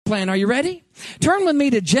plan. Are you ready? Turn with me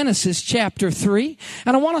to Genesis chapter 3.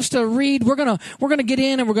 And I want us to read. We're going to get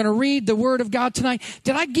in and we're going to read the Word of God tonight.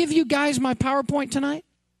 Did I give you guys my PowerPoint tonight?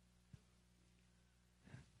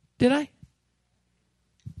 Did I?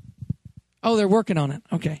 Oh, they're working on it.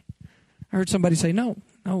 Okay. I heard somebody say, no,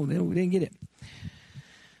 we didn't get it.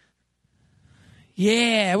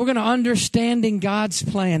 Yeah, we're going to understanding God's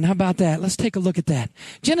plan. How about that? Let's take a look at that.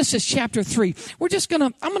 Genesis chapter 3. I'm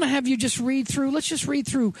going to have you just read through. Let's just read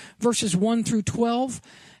through verses 1 through 12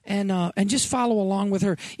 and just follow along with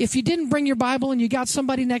her. If you didn't bring your Bible and you got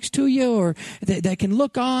somebody next to you or that can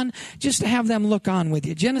look on, just have them look on with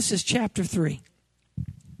you. Genesis chapter 3.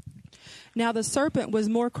 Now the serpent was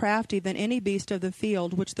more crafty than any beast of the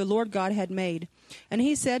field which the Lord God had made. And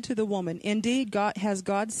he said to the woman, Indeed,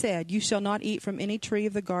 God said, You shall not eat from any tree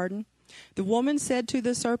of the garden? The woman said to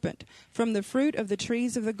the serpent, From the fruit of the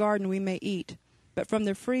trees of the garden we may eat. But from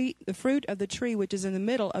the fruit of the tree which is in the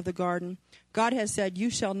middle of the garden, God has said, You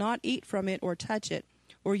shall not eat from it or touch it,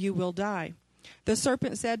 or you will die. The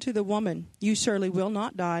serpent said to the woman, You surely will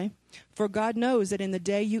not die, for God knows that in the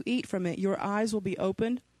day you eat from it, your eyes will be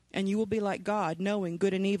opened, and you will be like God, knowing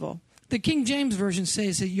good and evil. The King James Version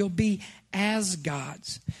says that you'll be as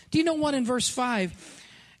gods. Do you know what in verse 5?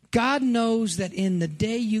 God knows that in the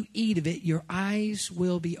day you eat of it, your eyes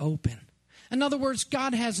will be open. In other words,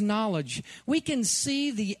 God has knowledge. We can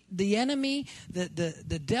see the enemy,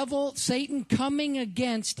 the devil, Satan, coming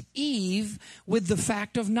against Eve with the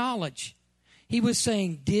fact of knowledge. He was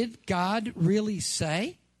saying, did God really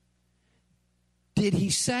say? Did he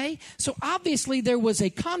say? So obviously there was a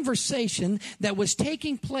conversation that was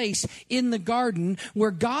taking place in the garden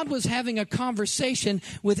where God was having a conversation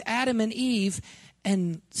with Adam and Eve,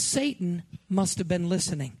 and Satan must have been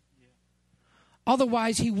listening.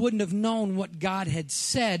 Otherwise, he wouldn't have known what God had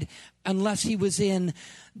said unless he was in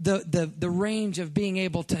the range of being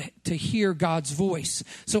able to hear God's voice.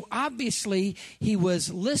 So obviously, he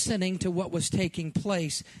was listening to what was taking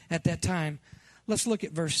place at that time. Let's look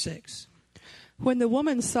at verse 6. When the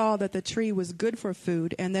woman saw that the tree was good for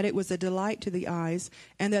food, and that it was a delight to the eyes,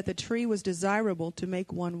 and that the tree was desirable to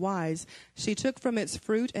make one wise, she took from its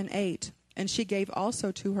fruit and ate. And she gave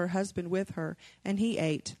also to her husband with her, and he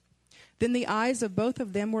ate. Then the eyes of both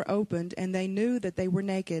of them were opened, and they knew that they were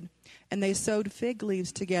naked. And they sewed fig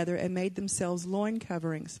leaves together and made themselves loin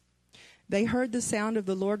coverings. They heard the sound of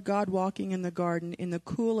the Lord God walking in the garden in the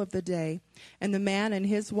cool of the day. And the man and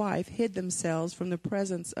his wife hid themselves from the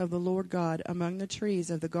presence of the Lord God among the trees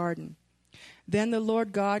of the garden. Then the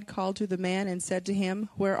Lord God called to the man and said to him,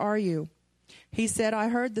 Where are you? He said, I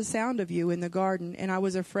heard the sound of you in the garden, and I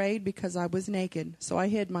was afraid because I was naked, so I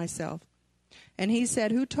hid myself. And he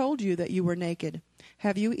said, Who told you that you were naked?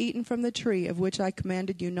 Have you eaten from the tree of which I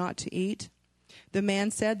commanded you not to eat? The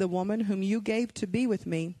man said, The woman whom you gave to be with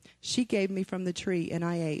me, she gave me from the tree, and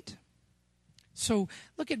I ate. So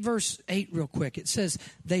look at verse 8 real quick. It says,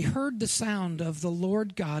 they heard the sound of the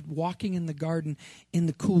Lord God walking in the garden in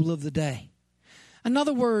the cool of the day. In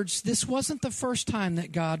other words, this wasn't the first time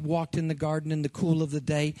that God walked in the garden in the cool of the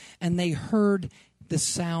day, and they heard the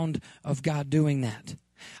sound of God doing that.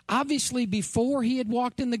 Obviously, before he had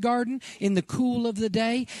walked in the garden in the cool of the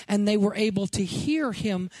day, and they were able to hear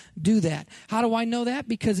him do that. How do I know that?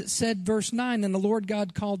 Because it said, verse 9, and the Lord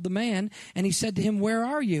God called the man, and he said to him, Where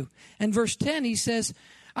are you? And verse 10, he says,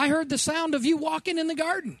 I heard the sound of you walking in the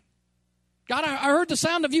garden. God, I heard the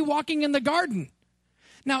sound of you walking in the garden.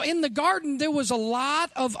 Now, in the garden, there was a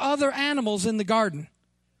lot of other animals in the garden.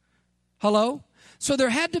 Hello? So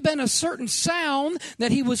there had to have been a certain sound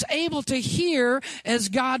that he was able to hear as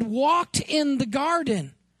God walked in the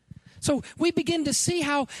garden. So we begin to see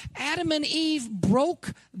how Adam and Eve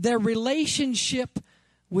broke their relationship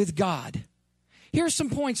with God. Here's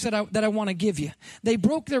some points that I want to give you. They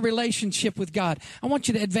broke their relationship with God. I want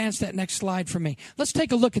you to advance that next slide for me. Let's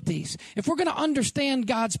take a look at these. If we're going to understand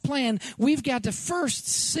God's plan, we've got to first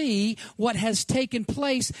see what has taken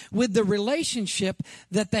place with the relationship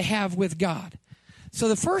that they have with God. So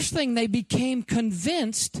the first thing, they became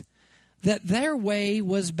convinced that their way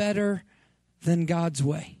was better than God's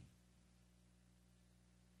way.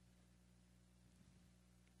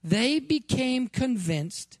 They became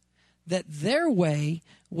convinced that their way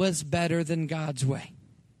was better than God's way.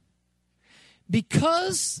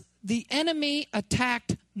 Because the enemy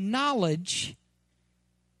attacked knowledge.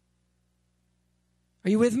 Are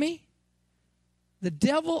you with me? The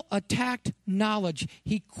devil attacked knowledge.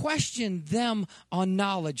 He questioned them on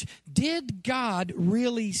knowledge. Did God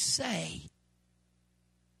really say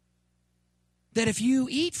that if you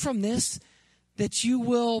eat from this, that you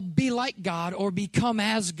will be like God or become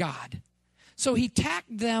as God? So he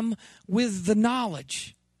attacked them with the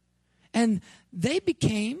knowledge. And they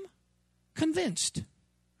became convinced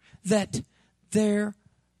that their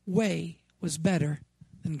way was better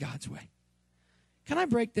than God's way. Can I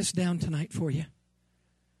break this down tonight for you?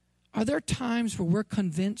 Are there times where we're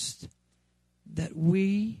convinced that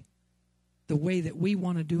the way that we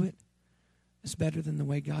want to do it is better than the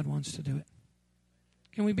way God wants to do it?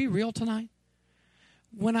 Can we be real tonight?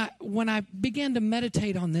 When I began to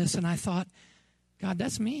meditate on this and I thought, God,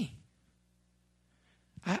 that's me.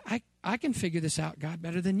 I can figure this out, God,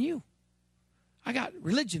 better than you. I got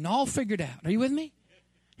religion all figured out. Are you with me?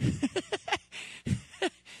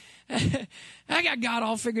 I got God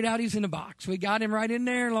all figured out. He's in a box. We got him right in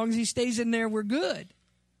there. As long as he stays in there, we're good.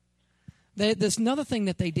 This another thing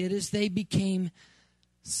that they did is they became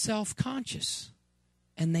self-conscious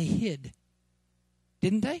and they hid.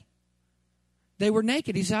 Didn't they? They were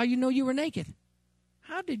naked. He said, how you know you were naked?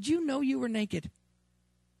 How did you know you were naked?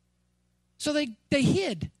 So they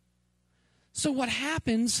hid. So what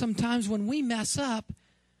happens sometimes when we mess up,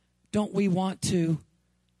 don't we want to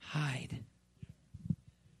hide?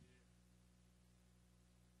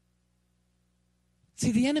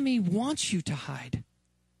 See, the enemy wants you to hide.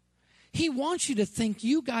 He wants you to think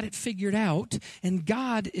you got it figured out, and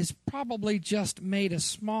God is probably just made a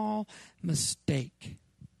small mistake.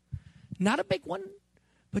 Not a big one,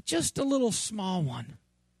 but just a little small one.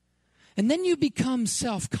 And then you become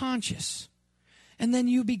self-conscious, and then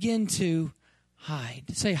you begin to hide.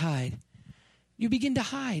 Say hide. You begin to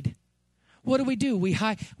hide. What do? We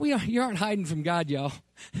hide. You aren't hiding from God, y'all.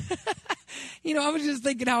 I was just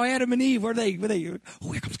thinking how Adam and Eve, were they?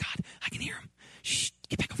 Oh, here comes God. I can hear him. Shh,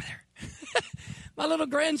 get back over there. My little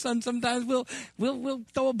grandson sometimes will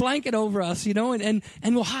throw a blanket over us, and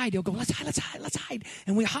we'll hide. He'll go, let's hide.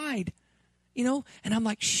 And we hide, and I'm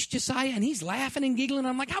like, shh, Josiah. And he's laughing and giggling.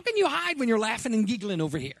 I'm like, how can you hide when you're laughing and giggling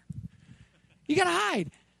over here? You got to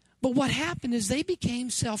hide. But what happened is they became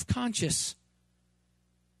self-conscious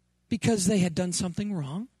because they had done something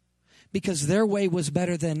wrong, because their way was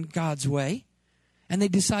better than God's way, and they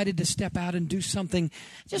decided to step out and do something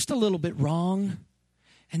just a little bit wrong,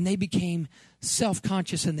 and they became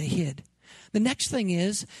self-conscious and they hid. The next thing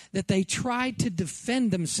is that they tried to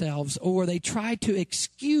defend themselves, or they tried to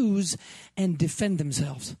excuse and defend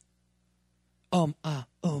themselves. I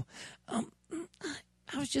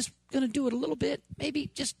was just going to do it a little bit,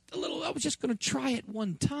 maybe just a little. I was just going to try it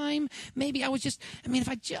one time. Maybe if I just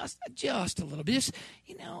a little bit,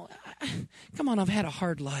 come on, I've had a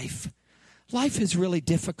hard life. Life is really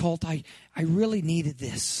difficult. I really needed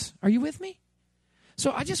this. Are you with me?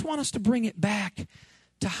 So I just want us to bring it back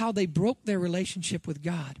to how they broke their relationship with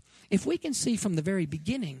God. If we can see from the very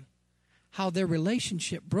beginning how their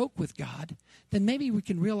relationship broke with God, then maybe we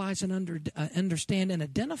can realize and understand and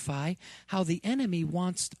identify how the enemy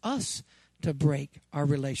wants us to break our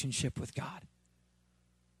relationship with God.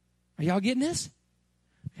 Are y'all getting this?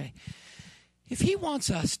 Okay. If he wants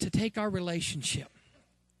us to take our relationship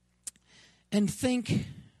and think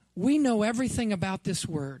we know everything about this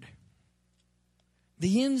word,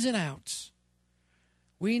 the ins and outs,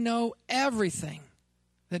 we know everything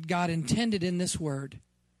that God intended in this word,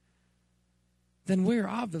 then we're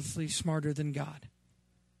obviously smarter than God.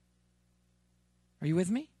 Are you with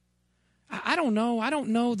me? I don't know. I don't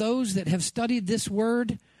know those that have studied this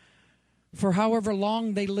word for however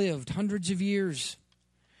long they lived, hundreds of years.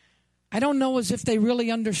 I don't know as if they really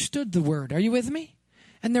understood the word. Are you with me?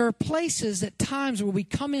 And there are places at times where we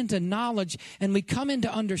come into knowledge and we come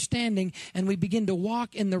into understanding and we begin to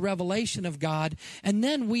walk in the revelation of God, and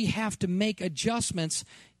then we have to make adjustments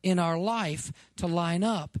in our life to line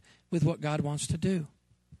up with what God wants to do.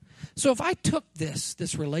 So if I took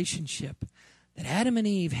this relationship that Adam and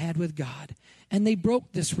Eve had with God, and they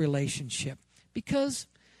broke this relationship because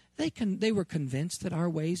they were convinced that our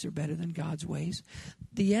ways are better than God's ways.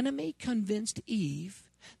 The enemy convinced Eve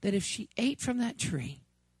that if she ate from that tree,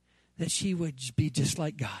 that she would be just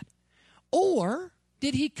like God. Or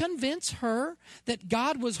did he convince her that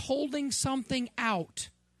God was holding something out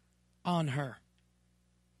on her?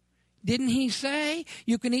 Didn't he say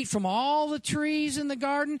you can eat from all the trees in the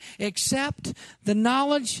garden except the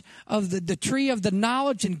knowledge of the tree of the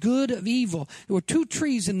knowledge and good of evil? There were 2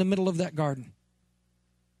 trees in the middle of that garden.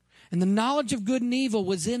 And the knowledge of good and evil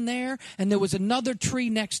was in there, and there was another tree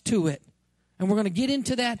next to it. And we're going to get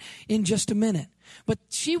into that in just a minute. But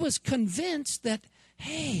she was convinced that,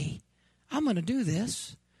 hey, I'm going to do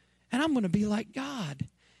this, and I'm going to be like God.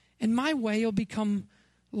 And my way will become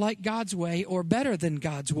like God's way, or better than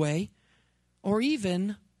God's way, or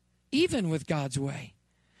even with God's way.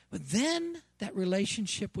 But then that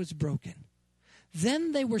relationship was broken.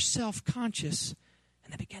 Then they were self-conscious,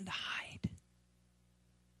 and they began to hide.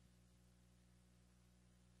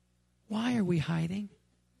 Why are we hiding?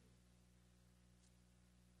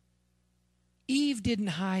 Eve didn't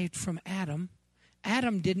hide from Adam.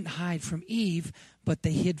 Adam didn't hide from Eve, but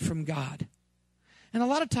they hid from God. And a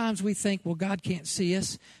lot of times we think, well, God can't see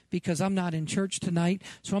us because I'm not in church tonight,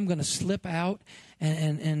 so I'm going to slip out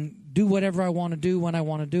and do whatever I want to do when I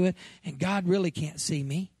want to do it, and God really can't see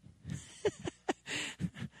me.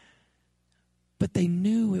 But they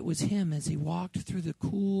knew it was him as he walked through the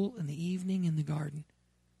cool in the evening in the garden.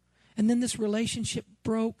 And then this relationship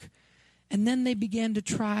broke, and then they began to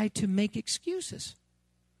try to make excuses.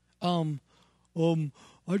 I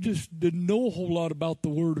just didn't know a whole lot about the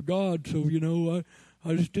Word of God, so,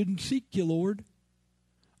 I just didn't seek you, Lord.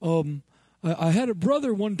 I had a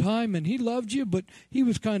brother one time, and he loved you, but he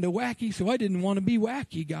was kind of wacky, so I didn't want to be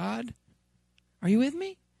wacky, God. Are you with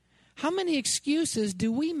me? How many excuses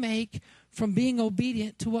do we make from being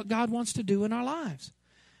obedient to what God wants to do in our lives?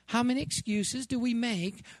 How many excuses do we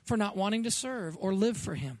make for not wanting to serve or live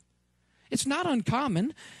for Him? It's not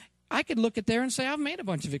uncommon. I could look at there and say, I've made a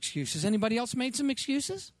bunch of excuses. Anybody else made some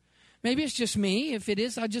excuses? Maybe it's just me. If it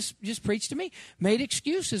is, I just preach to me. Made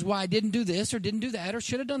excuses why I didn't do this or didn't do that or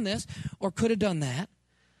should have done this or could have done that.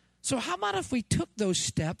 So how about if we took those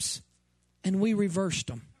steps and we reversed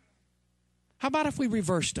them? How about if we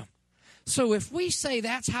reversed them? So if we say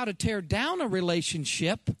that's how to tear down a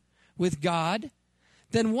relationship with God,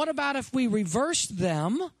 then what about if we reversed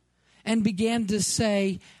them and began to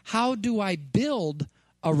say, how do I build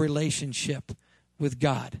a relationship with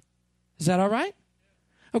God? Is that all right?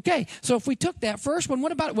 Okay, so if we took that first one,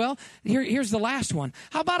 what about, well, here's the last one.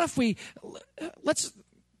 How about if we,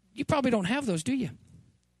 you probably don't have those, do you?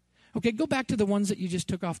 Okay, go back to the ones that you just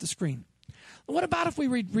took off the screen. What about if we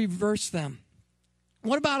reverse them?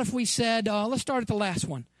 What about if we said, let's start at the last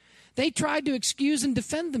one. They tried to excuse and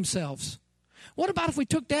defend themselves. What about if we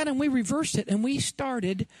took that and we reversed it and we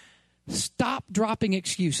started, stop dropping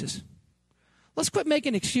excuses? Let's quit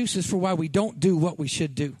making excuses for why we don't do what we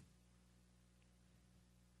should do.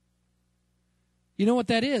 You know what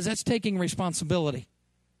that is? That's taking responsibility.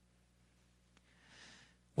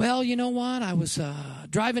 Well, you know what? I was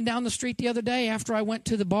driving down the street the other day after I went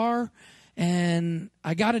to the bar, and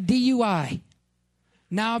I got a DUI.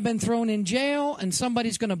 Now I've been thrown in jail, and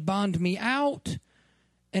somebody's going to bond me out,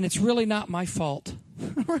 and it's really not my fault.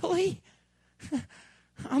 Really?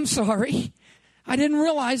 I'm sorry. I didn't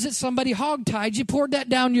realize that somebody hogtied you, poured that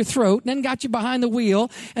down your throat, and then got you behind the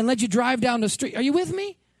wheel and let you drive down the street. Are you with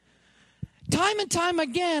me? Time and time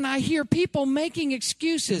again, I hear people making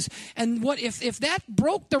excuses. And what if that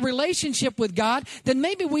broke the relationship with God, then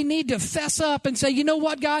maybe we need to fess up and say, you know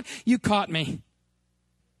what, God? You caught me.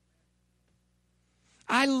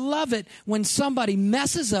 I love it when somebody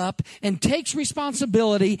messes up and takes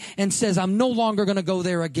responsibility and says, I'm no longer going to go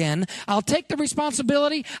there again. I'll take the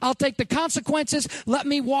responsibility. I'll take the consequences. Let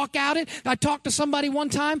me walk out it. I talked to somebody one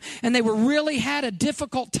time, and they really had a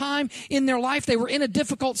difficult time in their life. They were in a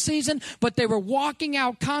difficult season, but they were walking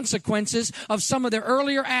out consequences of some of their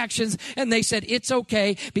earlier actions, and they said, it's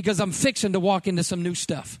okay because I'm fixing to walk into some new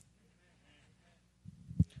stuff.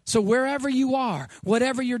 So wherever you are,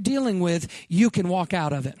 whatever you're dealing with, you can walk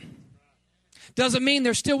out of it. Doesn't mean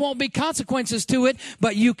there still won't be consequences to it,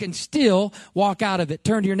 but you can still walk out of it.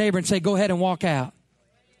 Turn to your neighbor and say, go ahead and walk out.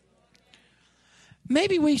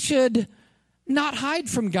 Maybe we should not hide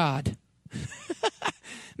from God.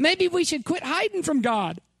 Maybe we should quit hiding from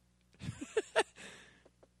God.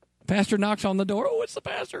 Pastor knocks on the door. Oh, it's the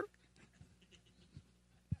pastor.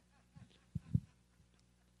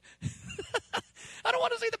 I don't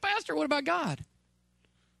want to see the pastor. What about God?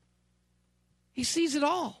 He sees it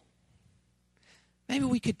all. Maybe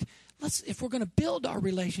we could, if we're going to build our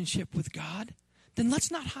relationship with God, then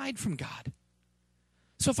let's not hide from God.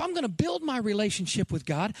 So if I'm going to build my relationship with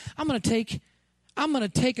God, I'm going to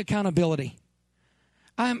take accountability.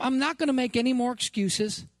 I'm not going to make any more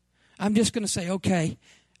excuses. I'm just going to say, okay,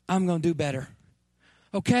 I'm going to do better.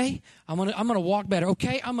 Okay, I'm gonna walk better.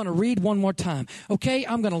 Okay, I'm gonna read one more time. Okay,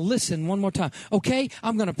 I'm gonna listen one more time. Okay,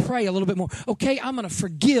 I'm gonna pray a little bit more. Okay, I'm gonna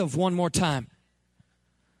forgive one more time.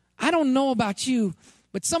 I don't know about you,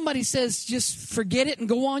 but somebody says just forget it and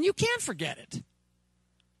go on. You can't forget it.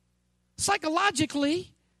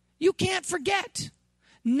 Psychologically, you can't forget.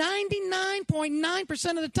 99.9%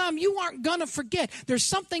 of the time, you aren't going to forget. There's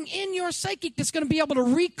something in your psyche that's going to be able to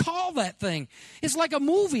recall that thing. It's like a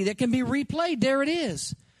movie that can be replayed. There it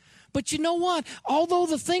is. But you know what? Although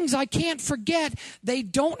the things I can't forget, they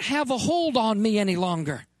don't have a hold on me any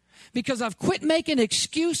longer. Because I've quit making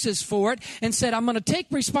excuses for it and said, I'm going to take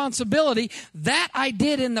responsibility. That I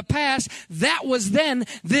did in the past. That was then.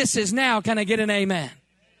 This is now. Can I get an amen?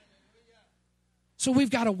 So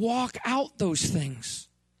we've got to walk out those things.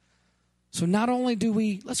 So not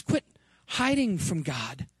only let's quit hiding from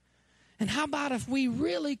God. And how about if we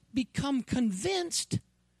really become convinced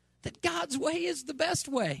that God's way is the best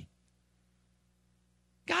way?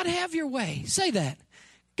 God, have your way. Say that.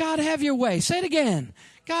 God, have your way. Say it again.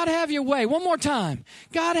 God, have your way. One more time.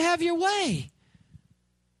 God, have your way.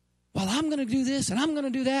 Well, I'm going to do this, and I'm going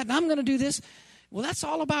to do that, and I'm going to do this. Well, that's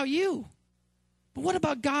all about you. But what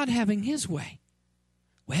about God having his way?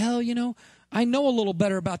 Well, I know a little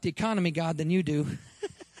better about the economy, God, than you do.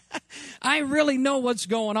 I really know what's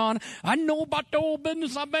going on. I know about the old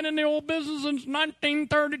business. I've been in the old business since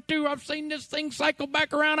 1932. I've seen this thing cycle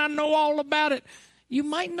back around. I know all about it. You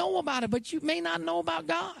might know about it, but you may not know about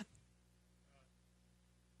God.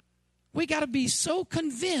 We got to be so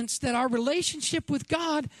convinced that our relationship with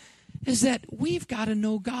God is that we've got to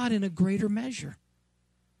know God in a greater measure.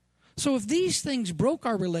 So if these things broke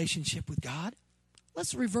our relationship with God,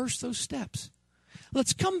 let's reverse those steps.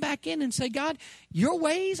 Let's come back in and say, God, your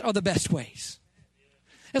ways are the best ways.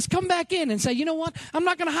 Let's come back in and say, you know what? I'm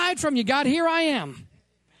not going to hide from you, God. Here I am.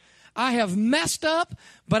 I have messed up,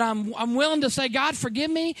 but I'm willing to say, God, forgive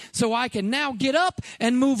me, so I can now get up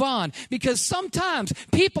and move on. Because sometimes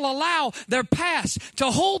people allow their past to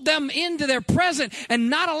hold them into their present and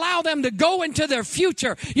not allow them to go into their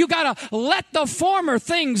future. You got to let the former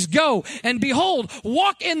things go and behold,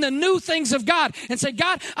 walk in the new things of God and say,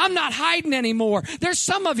 God, I'm not hiding anymore. There's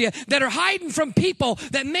some of you that are hiding from people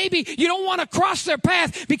that maybe you don't want to cross their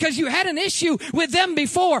path because you had an issue with them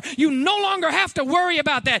before. You no longer have to worry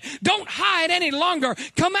about that. Don't hide any longer.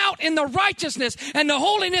 Come out in the righteousness and the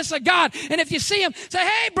holiness of God. And if you see him, say,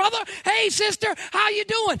 hey, brother, hey, sister, how you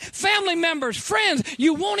doing? Family members, friends.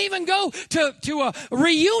 You won't even go to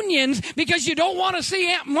reunions because you don't want to see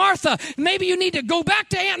Aunt Martha. Maybe you need to go back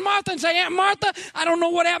to Aunt Martha and say, Aunt Martha, I don't know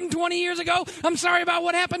what happened 20 years ago. I'm sorry about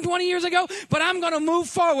what happened 20 years ago, but I'm going to move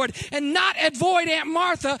forward and not avoid Aunt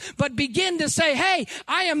Martha, but begin to say, hey,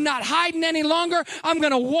 I am not hiding any longer. I'm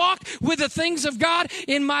going to walk with the things of God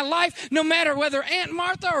in my life, no matter whether Aunt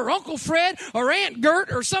Martha or Uncle Fred or Aunt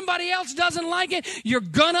Gert or somebody else doesn't like it. You're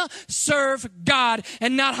going to serve God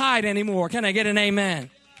and not hide anymore. Can I get an amen?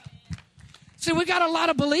 See, we got a lot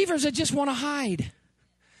of believers that just want to hide.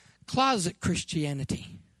 Closet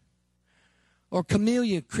Christianity or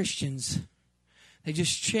camellia Christians. They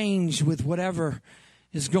just change with whatever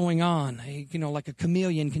is going on. Like a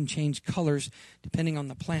chameleon can change colors depending on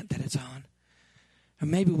the plant that it's on. Or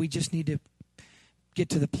maybe we just need to get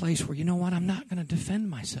to the place where, you know what, I'm not going to defend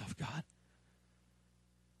myself, God.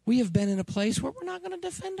 We have been in a place where we're not going to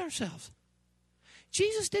defend ourselves.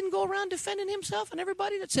 Jesus didn't go around defending himself and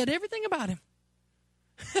everybody that said everything about him.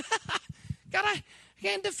 God, I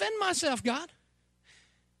can't defend myself, God.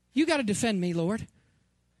 You got to defend me, Lord.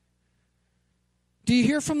 Do you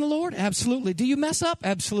hear from the Lord? Absolutely. Do you mess up?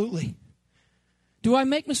 Absolutely. Do I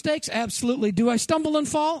make mistakes? Absolutely. Do I stumble and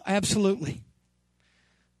fall? Absolutely.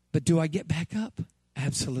 But do I get back up?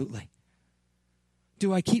 Absolutely.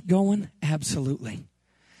 Do I keep going? Absolutely.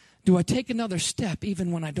 Do I take another step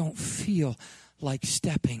even when I don't feel like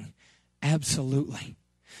stepping? Absolutely.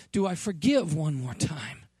 Do I forgive one more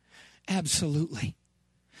time? Absolutely.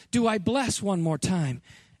 Do I bless one more time?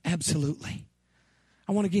 Absolutely.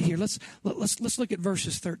 I want to get here. Let's look at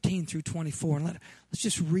verses 13 through 24 and let's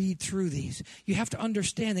just read through these. You have to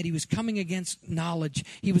understand that he was coming against knowledge.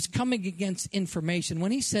 He was coming against information.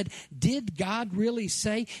 When he said, did God really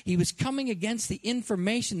say? He was coming against the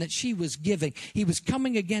information that she was giving. He was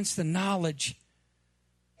coming against the knowledge.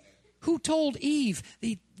 Who told Eve?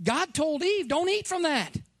 God told Eve, don't eat from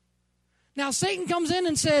that. Now Satan comes in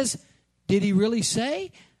and says, did he really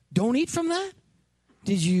say, don't eat from that?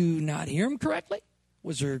 Did you not hear him correctly?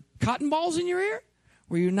 Was there cotton balls in your ear?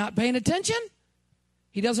 Were you not paying attention?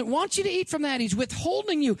 He doesn't want you to eat from that. He's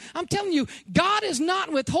withholding you. I'm telling you, God is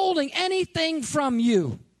not withholding anything from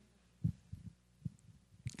you.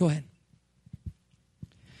 Go ahead.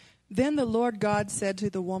 Then the Lord God said to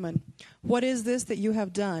the woman, what is this that you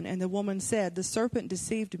have done? And the woman said, the serpent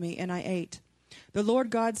deceived me, and I ate. The Lord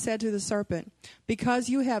God said to the serpent, because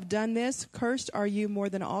you have done this, cursed are you more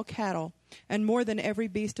than all cattle, and more than every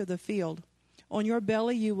beast of the field. On your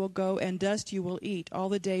belly you will go, and dust you will eat all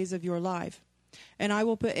the days of your life. And I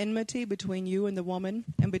will put enmity between you and the woman,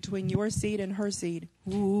 and between your seed and her seed.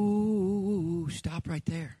 Ooh, stop right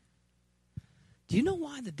there. Do you know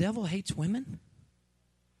why the devil hates women?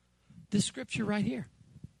 This scripture right here.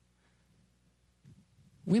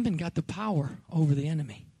 Women got the power over the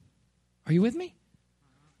enemy. Are you with me?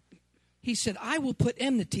 He said, I will put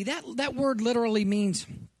enmity. That word literally means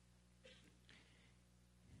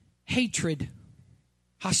hatred,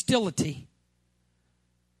 hostility.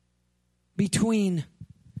 between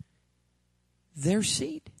their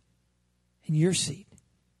seed and your seed.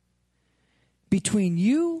 Between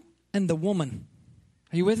you and the woman.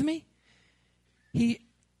 Are you with me?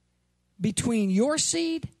 Between your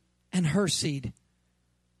seed and her seed.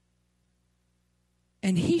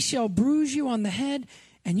 And he shall bruise you on the head,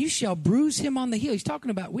 and you shall bruise him on the heel.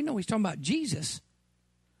 We know he's talking about Jesus.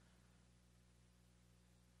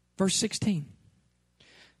 Verse 16.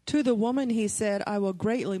 To the woman he said, I will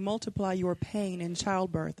greatly multiply your pain in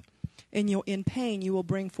childbirth. In pain you will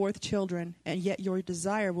bring forth children, and yet your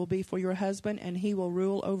desire will be for your husband, and he will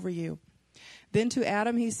rule over you. Then to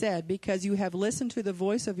Adam he said, because you have listened to the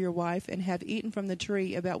voice of your wife, and have eaten from the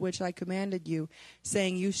tree about which I commanded you,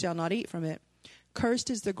 saying, you shall not eat from it. Cursed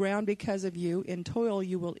is the ground because of you. In toil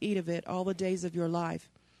you will eat of it all the days of your life.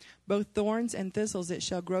 Both thorns and thistles it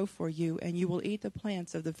shall grow for you, and you will eat the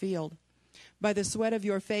plants of the field. By the sweat of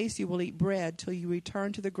your face you will eat bread till you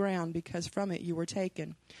return to the ground, because from it you were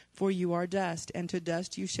taken. For you are dust, and to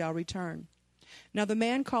dust you shall return. Now the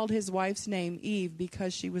man called his wife's name Eve,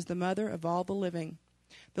 because she was the mother of all the living.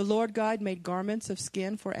 The Lord God made garments of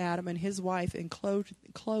skin for Adam and his wife, and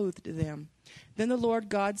clothed them. Then the Lord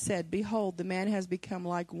God said, behold, the man has become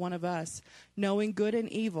like one of us, knowing good and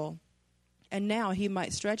evil. And now he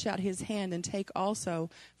might stretch out his hand and take also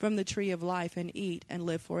from the tree of life and eat and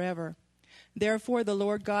live forever. Therefore the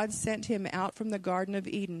Lord God sent him out from the Garden of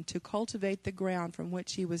Eden to cultivate the ground from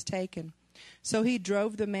which he was taken. So he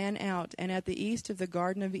drove the man out, and at the east of the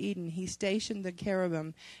Garden of Eden he stationed the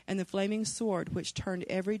cherubim and the flaming sword, which turned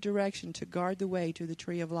every direction to guard the way to the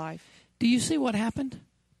tree of life. Do you see what happened?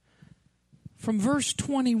 From verse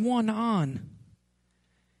 21 on,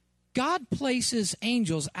 God places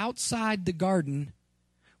angels outside the garden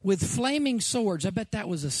with flaming swords. I bet that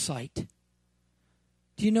was a sight.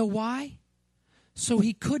 Do you know why? So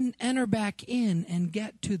he couldn't enter back in and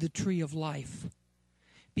get to the tree of life.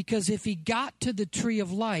 Because if he got to the tree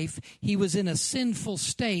of life, he was in a sinful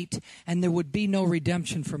state, and there would be no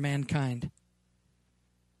redemption for mankind.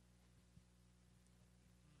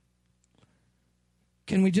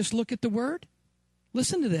 Can we just look at the word?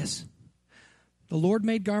 Listen to this. The Lord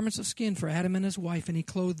made garments of skin for Adam and his wife, and he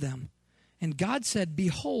clothed them. And God said,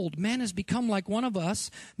 behold, man has become like one of us,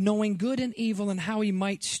 knowing good and evil, and how he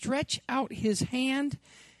might stretch out his hand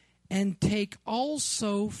and take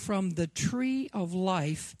also from the tree of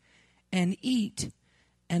life and eat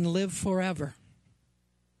and live forever.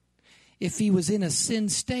 If he was in a sin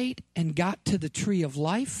state and got to the tree of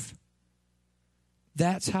life,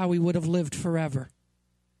 that's how he would have lived forever.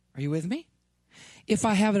 Are you with me? If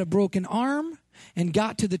I have a broken arm and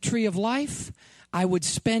got to the tree of life, I would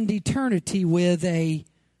spend eternity with a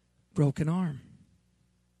broken arm.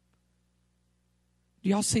 Do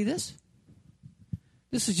y'all see this?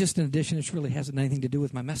 This is just an addition. It really hasn't anything to do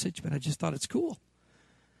with my message, but I just thought it's cool.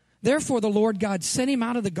 Therefore, the Lord God sent him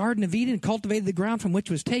out of the Garden of Eden and cultivated the ground from which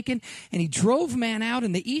was taken, and he drove man out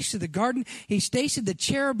in the east of the garden. He stationed the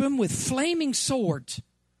cherubim with flaming swords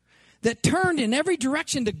that turned in every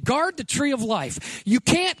direction to guard the tree of life. You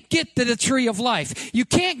can't get to the tree of life. You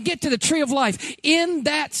can't get to the tree of life in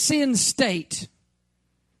that sin state.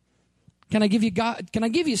 Can I give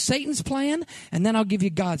you Satan's plan? And then I'll give you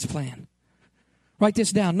God's plan. Write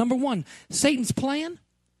this down. Number one, Satan's plan.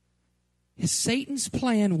 Satan's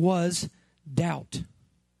plan was doubt.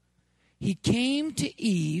 He came to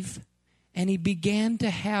Eve and he began to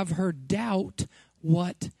have her doubt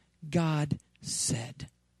what God said.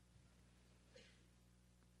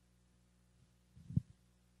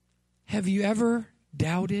 Have you ever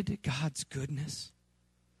doubted God's goodness?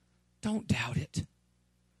 Don't doubt it.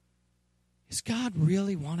 Does God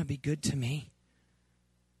really want to be good to me?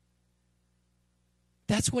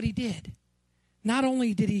 That's what he did. Not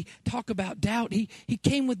only did he talk about doubt, he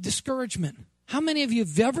came with discouragement. How many of you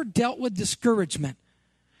have ever dealt with discouragement?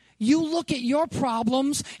 You look at your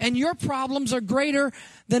problems, and your problems are greater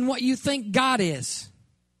than what you think God is.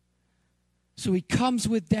 So he comes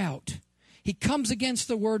with doubt. He comes against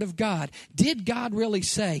the word of God. Did God really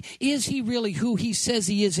say? Is he really who he says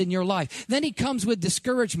he is in your life? Then he comes with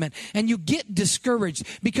discouragement, and you get discouraged.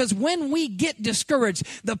 Because when we get discouraged,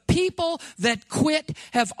 the people that quit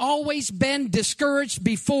have always been discouraged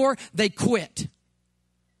before they quit.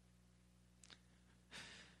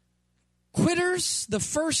 Quitters, the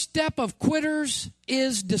first step of quitters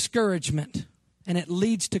is discouragement, and it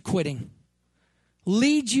leads to quitting.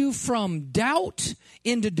 Leads you from doubt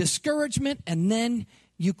into discouragement, and then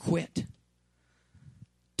you quit.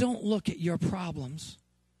 Don't look at your problems,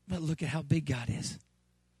 but look at how big God is.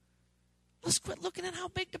 Let's quit looking at how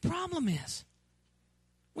big the problem is.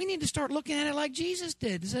 We need to start looking at it like Jesus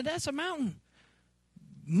did. He said, that's a mountain.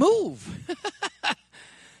 Move.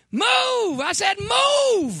 Move. I said,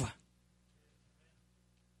 move.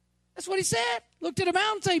 That's what he said. Looked at a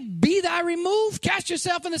mountain and say, be thou removed, cast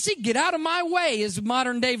yourself in the sea. Get out of my way is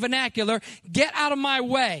modern day vernacular. Get out of my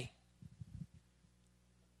way.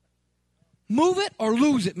 Move it or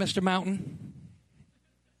lose it, Mr. Mountain.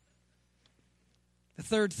 The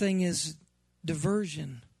third thing is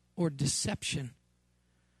diversion or deception.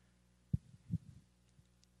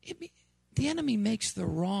 The enemy makes the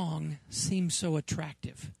wrong seem so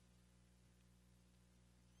attractive.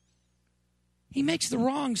 He makes the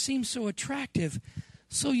wrong seem so attractive,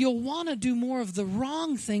 so you'll want to do more of the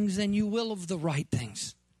wrong things than you will of the right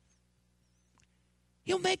things.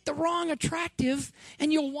 He'll make the wrong attractive,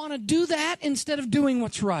 and you'll want to do that instead of doing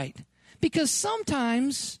what's right. Because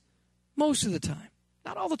sometimes, most of the time,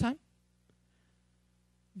 not all the time,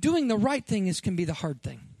 doing the right thing can be the hard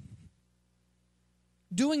thing.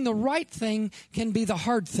 Doing the right thing can be the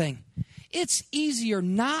hard thing. It's easier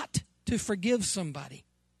not to forgive somebody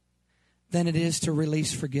than it is to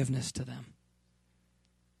release forgiveness to them.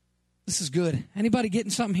 This is good. Anybody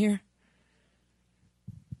getting something here?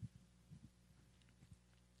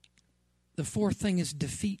 The fourth thing is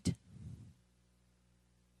defeat.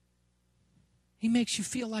 He makes you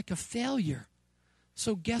feel like a failure.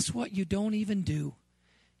 So guess what you don't even do?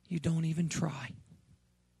 You don't even try.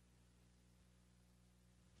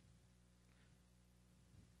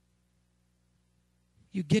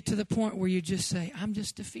 You get to the point where you just say, I'm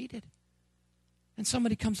just defeated. And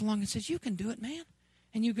somebody comes along and says, you can do it, man.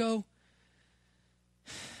 And you go,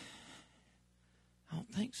 I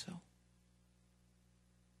don't think so.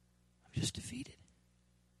 I'm just defeated.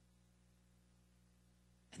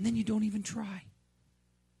 And then you don't even try.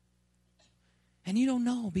 And you don't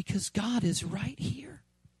know because God is right here.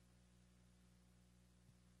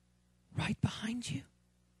 Right behind you.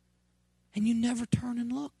 And you never turn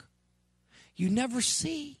and look. You never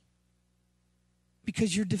see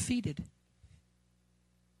because you're defeated.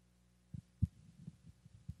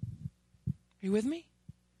 Are you with me?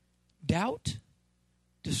 Doubt,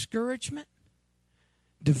 discouragement,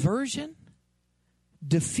 diversion,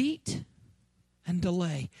 defeat, and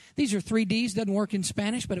delay. These are 3 Ds. Doesn't work in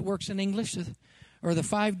Spanish, but it works in English, or the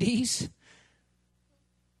 5 Ds.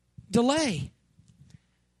 Delay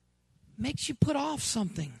makes you put off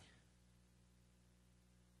something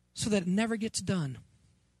so that it never gets done.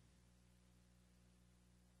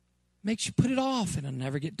 Makes you put it off and it'll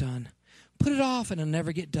never get done. Put it off and it'll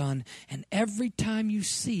never get done. And every time you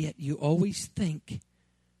see it, you always think,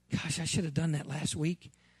 gosh, I should have done that last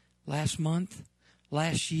week, last month,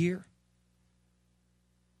 last year.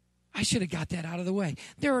 I should have got that out of the way.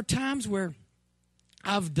 There are times where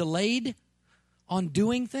I've delayed on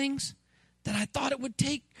doing things that I thought it would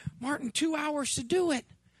take Martin 2 hours to do it.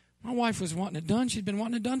 My wife was wanting it done. She'd been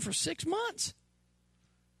wanting it done for 6 months.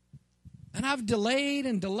 And I've delayed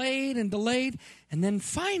and delayed and delayed. And then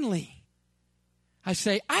finally, I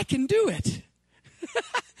say, I can do it.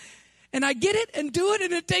 And I get it and do it,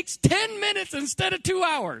 and it takes 10 minutes instead of 2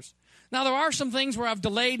 hours. Now, there are some things where I've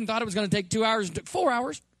delayed and thought it was going to take 2 hours and took 4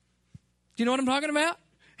 hours. Do you know what I'm talking about?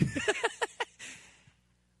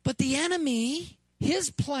 But the enemy,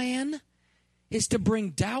 his plan is to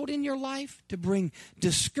bring doubt in your life, to bring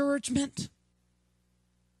discouragement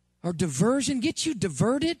or diversion, get you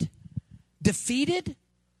diverted, defeated,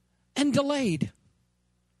 and delayed.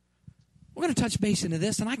 We're going to touch base into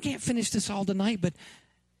this, and I can't finish this all tonight, but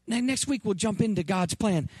next week we'll jump into God's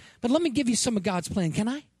plan. But let me give you some of God's plan, can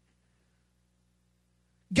I?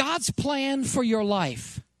 God's plan for your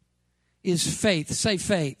life is faith. Say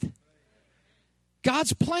faith.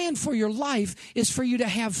 God's plan for your life is for you to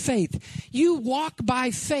have faith. You walk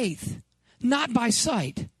by faith, not by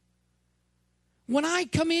sight. When I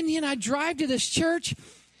come in here and I drive to this church,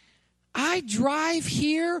 I drive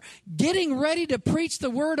here getting ready to preach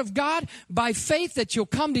the word of God by faith that you'll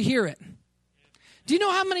come to hear it. Do you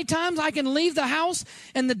know how many times I can leave the house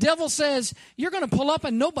and the devil says, you're going to pull up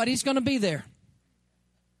and nobody's going to be there?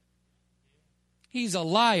 He's a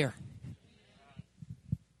liar.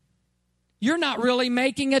 You're not really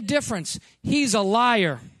making a difference. He's a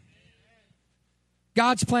liar.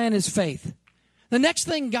 God's plan is faith. The next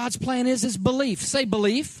thing God's plan is belief. Say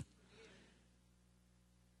belief.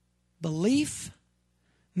 Belief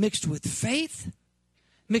mixed with faith,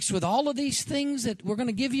 mixed with all of these things that we're going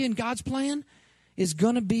to give you in God's plan is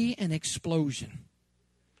going to be an explosion.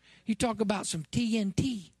 You talk about some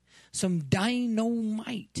TNT, some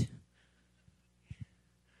dynamite.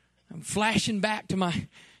 I'm flashing back to my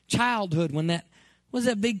childhood when that was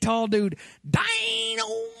that big tall dude,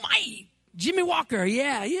 dynamite. Jimmy Walker,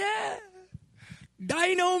 yeah.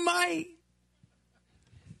 Dynamite.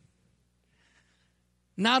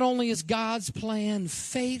 Not only is God's plan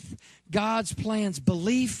faith, God's plan's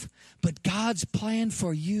belief, but God's plan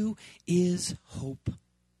for you is hope.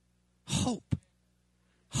 Hope.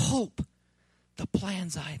 Hope. The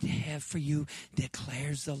plans I have for you,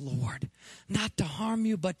 declares the Lord. Not to harm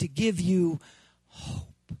you, but to give you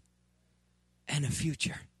hope and a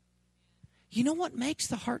future. You know what makes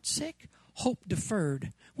the heart sick? Hope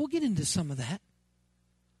deferred. We'll get into some of that.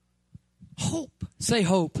 Hope. Say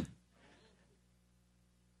hope.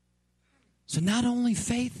 So not only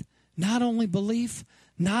faith, not only belief,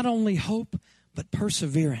 not only hope, but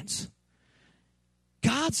perseverance.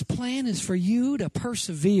 God's plan is for you to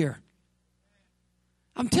persevere.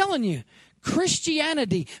 I'm telling you,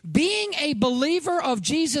 Christianity, being a believer of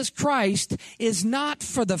Jesus Christ, is not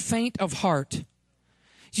for the faint of heart.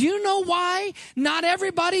 Do you know why not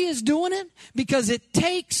everybody is doing it? Because it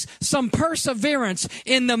takes some perseverance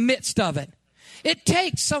in the midst of it. It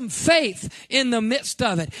takes some faith in the midst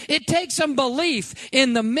of it. It takes some belief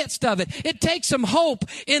in the midst of it. It takes some hope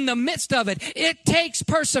in the midst of it. It takes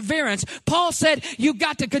perseverance. Paul said, you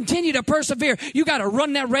got to continue to persevere. You got to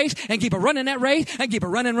run that race and keep running that race and keep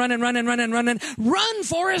running. Run,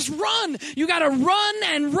 Forrest, run. You got to run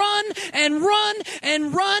and run and run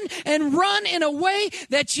and run and run in a way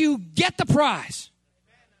that you get the prize.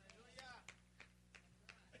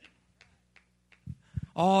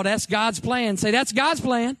 Oh, that's God's plan. Say, that's God's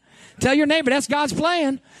plan. Tell your neighbor, that's God's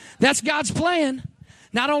plan. That's God's plan.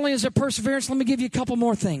 Not only is there perseverance, let me give you a couple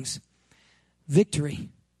more things. Victory.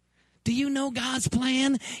 Do you know God's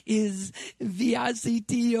plan is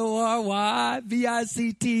V-I-C-T-O-R-Y,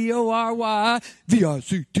 V-I-C-T-O-R-Y,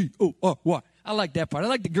 V-I-C-T-O-R-Y. I like that part. I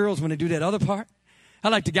like the girls when they do that other part. I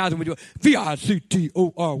like the guys when we do it,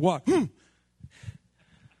 V-I-C-T-O-R-Y.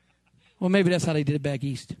 Well, maybe that's how they did it back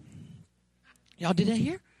east. Y'all did that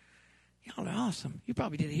here? Y'all are awesome. You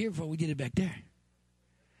probably did it here before we did it back there.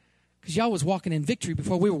 Because y'all was walking in victory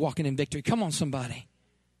before we were walking in victory. Come on, somebody.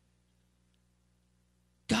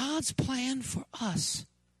 God's plan for us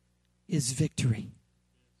is victory.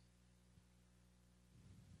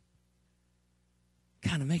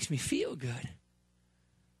 Kind of makes me feel good.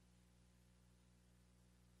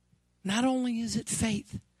 Not only is it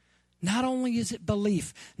faith, not only is it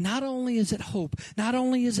belief, not only is it hope, not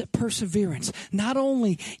only is it perseverance, not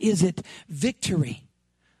only is it victory,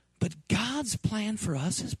 but God's plan for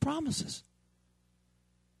us is promises.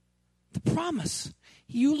 The promise.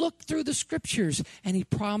 You look through the scriptures and he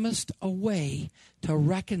promised a way to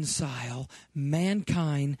reconcile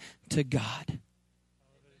mankind to God.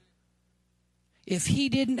 If he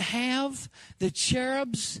didn't have the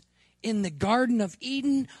cherubs in the Garden of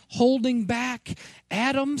Eden holding back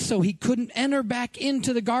Adam so he couldn't enter back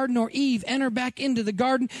into the garden, or Eve enter back into the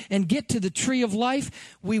garden and get to the tree of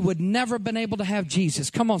life, we would never have been able to have Jesus.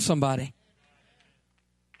 Come on, somebody.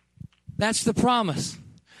 That's the promise.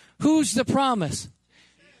 Who's the promise?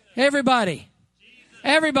 Everybody.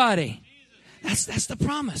 Everybody. That's the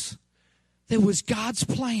promise. That was God's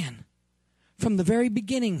plan. From the very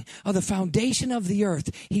beginning of the foundation of the earth,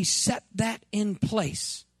 he set that in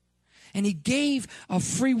place. And he gave a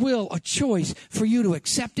free will, a choice for you to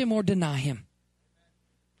accept him or deny him.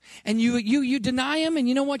 And you deny him, and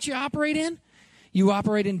you know what you operate in? You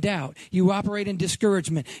operate in doubt. You operate in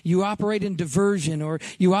discouragement. You operate in diversion, or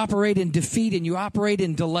you operate in defeat, and you operate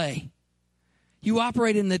in delay. You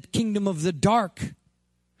operate in the kingdom of the dark.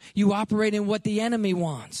 You operate in what the enemy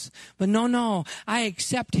wants. But no, I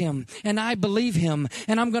accept him and I believe him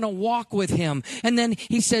and I'm going to walk with him. And then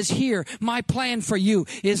he says here, my plan for you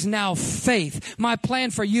is now faith. My plan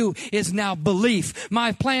for you is now belief.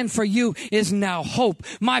 My plan for you is now hope.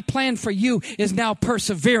 My plan for you is now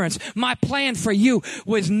perseverance. My plan for you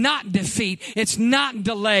was not defeat. It's not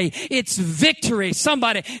delay. It's victory.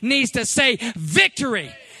 Somebody needs to say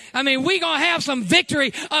victory. I mean, we're going to have some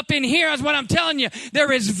victory up in here is what I'm telling you.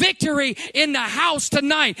 There is victory in the house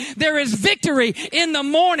tonight. There is victory in the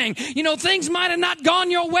morning. You know, things might have not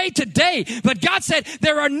gone your way today, but God said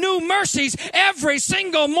there are new mercies every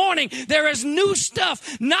single morning. There is new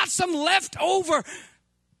stuff, not some leftover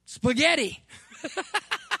spaghetti.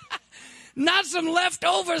 Not some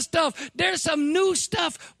leftover stuff. There's some new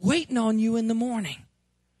stuff waiting on you in the morning.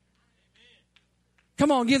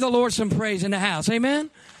 Come on, give the Lord some praise in the house. Amen.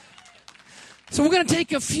 So we're going to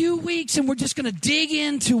take a few weeks and we're just going to dig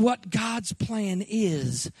into what God's plan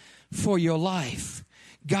is for your life.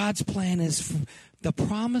 God's plan is the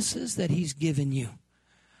promises that he's given you.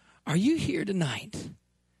 Are you here tonight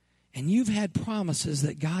and you've had promises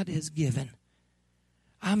that God has given?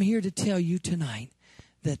 I'm here to tell you tonight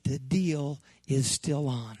that the deal is still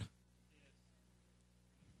on.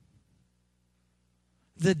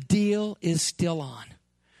 The deal is still on.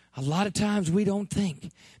 A lot of times we don't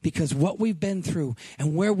think, because what we've been through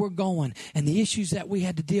and where we're going and the issues that we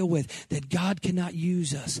had to deal with, that God cannot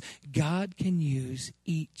use us. God can use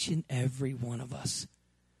each and every one of us.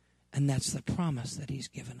 And that's the promise that he's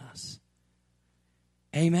given us.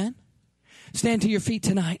 Amen? Stand to your feet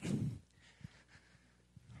tonight.